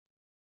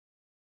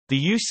The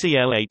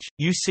UCLH,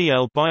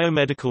 UCL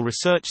Biomedical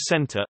Research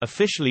Centre,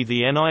 officially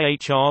the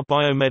NIHR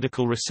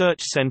Biomedical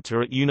Research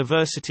Centre at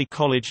University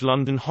College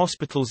London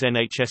Hospitals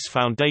NHS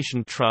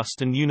Foundation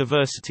Trust and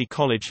University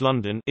College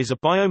London, is a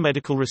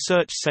biomedical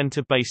research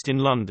centre based in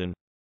London.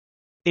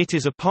 It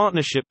is a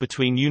partnership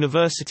between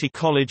University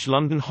College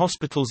London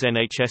Hospitals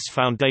NHS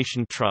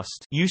Foundation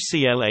Trust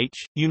 (UCLH),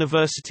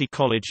 University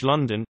College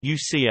London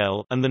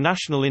 (UCL), and the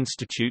National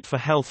Institute for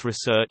Health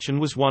Research, and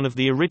was one of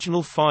the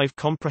original 5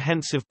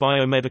 comprehensive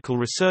biomedical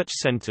research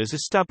centres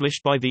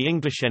established by the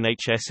English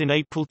NHS in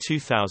April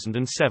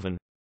 2007.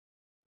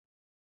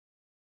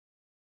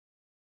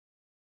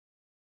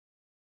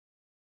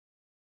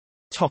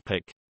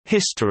 Topic: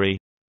 History.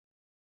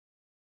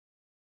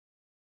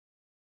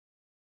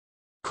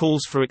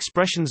 Calls for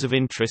expressions of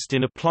interest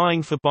in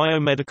applying for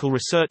biomedical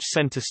research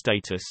centre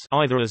status,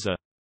 either as a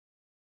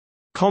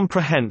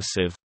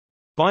comprehensive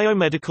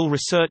biomedical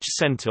research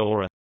centre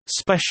or a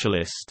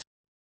specialist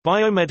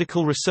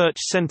biomedical research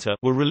centre,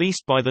 were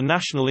released by the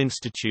National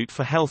Institute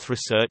for Health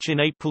Research in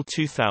April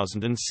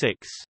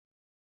 2006.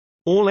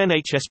 All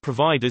NHS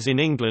providers in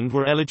England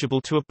were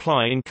eligible to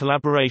apply in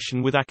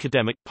collaboration with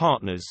academic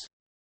partners.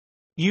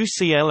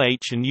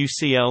 UCLH and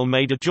UCL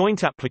made a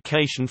joint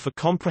application for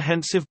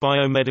Comprehensive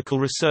Biomedical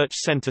Research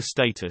Centre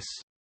status.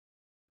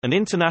 An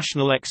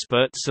international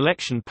expert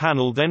selection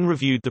panel then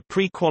reviewed the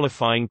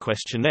pre-qualifying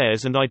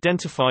questionnaires and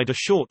identified a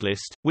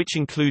shortlist, which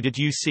included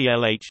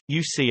UCLH,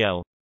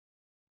 UCL.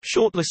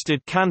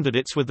 Shortlisted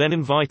candidates were then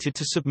invited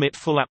to submit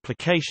full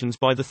applications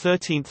by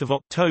 13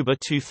 October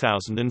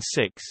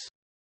 2006.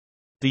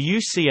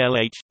 The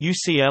UCLH,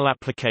 UCL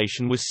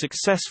application was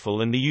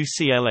successful and the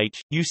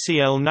UCLH,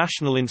 UCL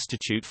National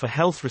Institute for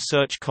Health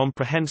Research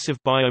Comprehensive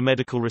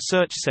Biomedical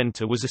Research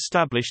Centre was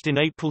established in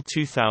April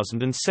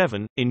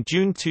 2007. In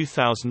June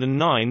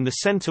 2009, the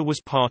centre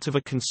was part of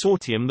a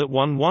consortium that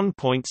won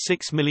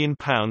 £1.6 million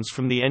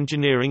from the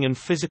Engineering and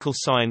Physical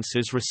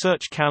Sciences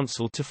Research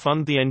Council to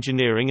fund the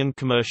engineering and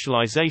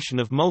commercialisation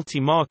of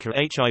multi-marker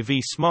HIV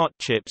smart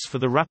chips for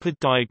the rapid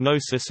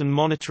diagnosis and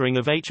monitoring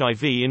of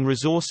HIV in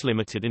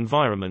resource-limited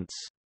environments.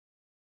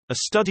 A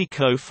study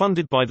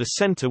co-funded by the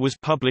centre was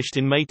published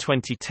in May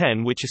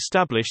 2010 which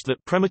established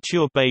that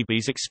premature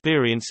babies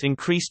experience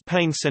increased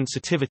pain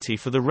sensitivity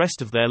for the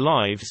rest of their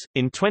lives.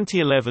 In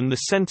 2011, the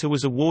centre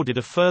was awarded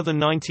a further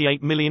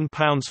 £98 million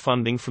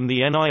funding from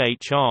the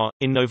NIHR.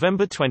 In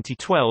November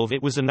 2012,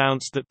 it was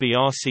announced that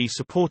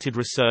BRC-supported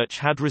research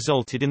had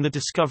resulted in the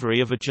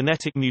discovery of a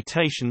genetic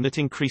mutation that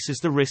increases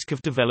the risk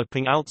of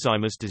developing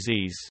Alzheimer's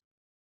disease.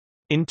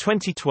 In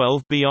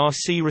 2012,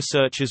 BRC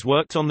researchers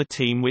worked on the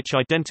team which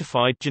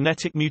identified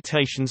genetic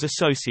mutations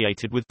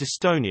associated with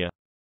dystonia.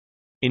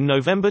 In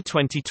November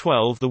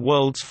 2012, the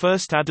world's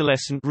first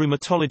adolescent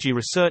rheumatology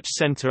research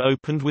centre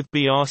opened with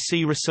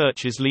BRC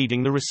researchers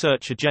leading the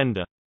research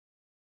agenda.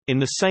 In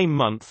the same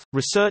month,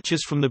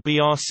 researchers from the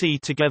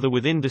BRC together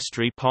with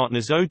industry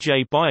partners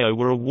OJ Bio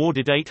were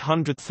awarded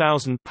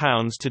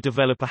 £800,000 to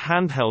develop a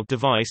handheld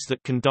device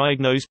that can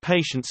diagnose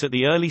patients at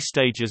the early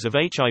stages of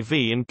HIV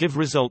and give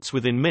results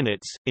within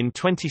minutes. In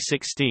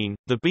 2016,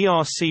 the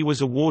BRC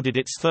was awarded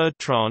its third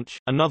tranche,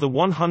 another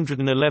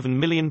 £111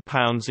 million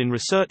in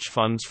research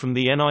funds from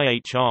the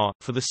NIHR,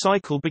 for the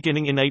cycle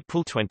beginning in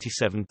April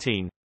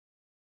 2017.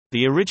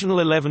 The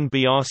original 11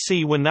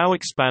 BRC were now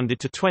expanded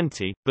to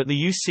 20, but the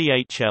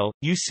UCHL,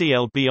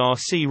 UCL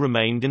BRC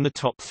remained in the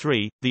top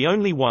 3, the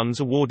only ones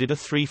awarded a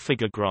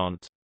 3-figure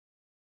grant.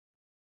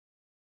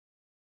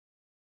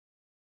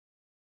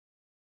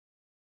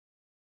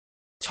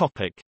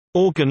 Topic: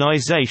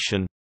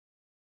 Organization.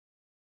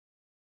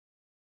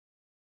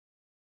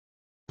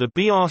 The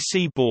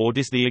BRC board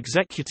is the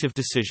executive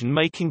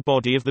decision-making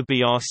body of the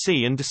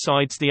BRC and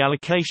decides the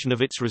allocation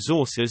of its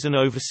resources and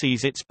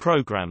oversees its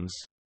programs.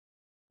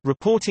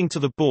 Reporting to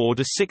the board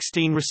are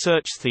 16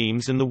 research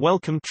themes and the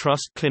Wellcome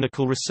Trust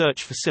Clinical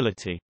Research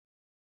Facility.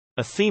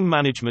 A theme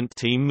management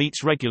team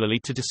meets regularly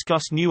to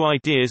discuss new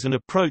ideas and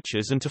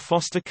approaches and to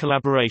foster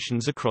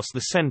collaborations across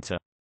the centre.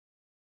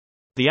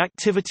 The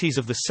activities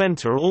of the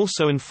centre are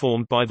also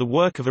informed by the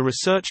work of a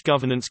Research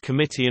Governance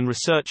Committee and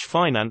Research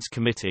Finance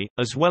Committee,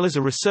 as well as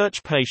a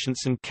Research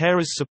Patients and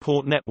Carers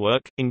Support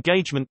Network,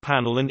 Engagement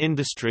Panel and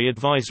Industry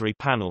Advisory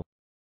Panel.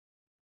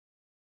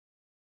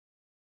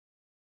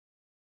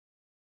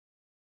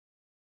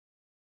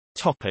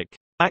 Topic: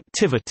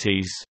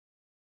 Activities.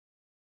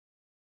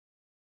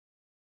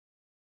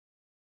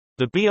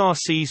 The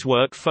BRC's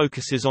work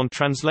focuses on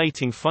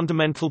translating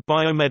fundamental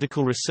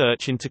biomedical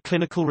research into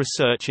clinical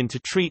research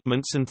into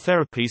treatments and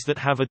therapies that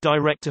have a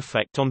direct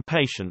effect on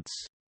patients.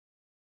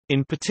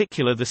 In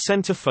particular, the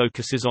centre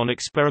focuses on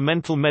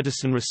experimental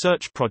medicine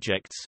research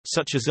projects,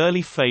 such as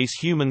early-phase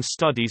human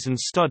studies and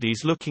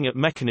studies looking at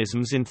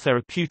mechanisms in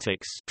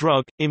therapeutics,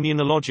 drug,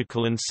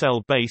 immunological and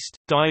cell-based,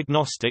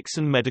 diagnostics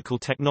and medical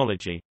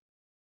technology.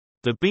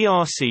 The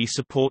BRC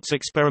supports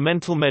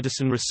experimental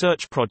medicine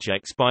research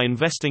projects by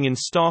investing in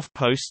staff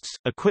posts,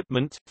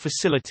 equipment,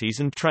 facilities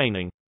and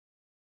training.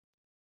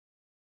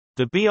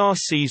 The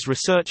BRC's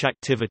research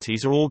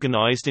activities are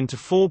organized into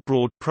 4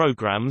 broad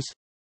programs.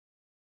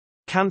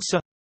 Cancer,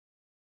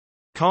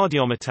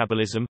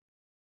 Cardiometabolism,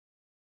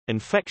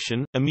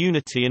 Infection,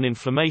 Immunity and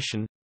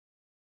Inflammation.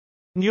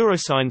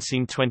 Neuroscience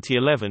in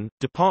 2011,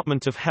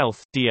 Department of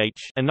Health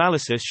 (DH)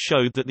 analysis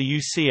showed that the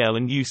UCL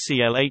and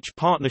UCLH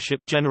partnership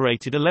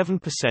generated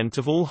 11%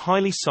 of all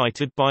highly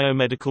cited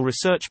biomedical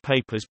research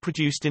papers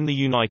produced in the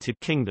United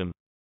Kingdom.